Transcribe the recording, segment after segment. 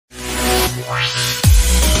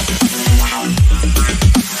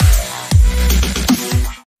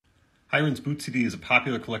Hiren's BootCD is a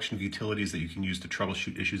popular collection of utilities that you can use to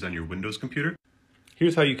troubleshoot issues on your Windows computer.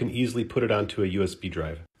 Here's how you can easily put it onto a USB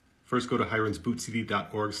drive. First, go to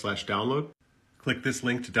hirensbootcd.org/download. Click this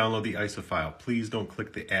link to download the ISO file. Please don't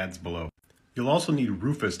click the ads below. You'll also need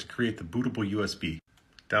Rufus to create the bootable USB.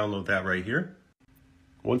 Download that right here.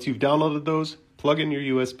 Once you've downloaded those, plug in your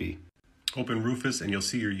USB. Open Rufus and you'll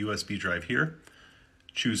see your USB drive here.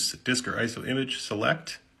 Choose disk or ISO image,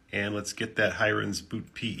 select, and let's get that Hiren's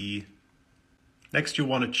boot PE. Next, you'll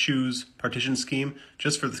want to choose partition scheme.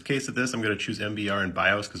 Just for the case of this, I'm going to choose MBR and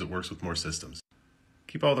BIOS because it works with more systems.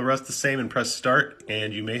 Keep all the rest the same and press start,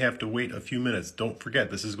 and you may have to wait a few minutes. Don't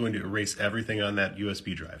forget, this is going to erase everything on that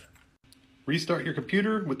USB drive. Restart your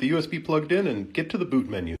computer with the USB plugged in and get to the boot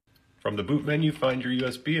menu. From the boot menu, find your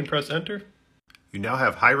USB and press enter. You now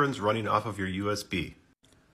have Hiren's running off of your USB.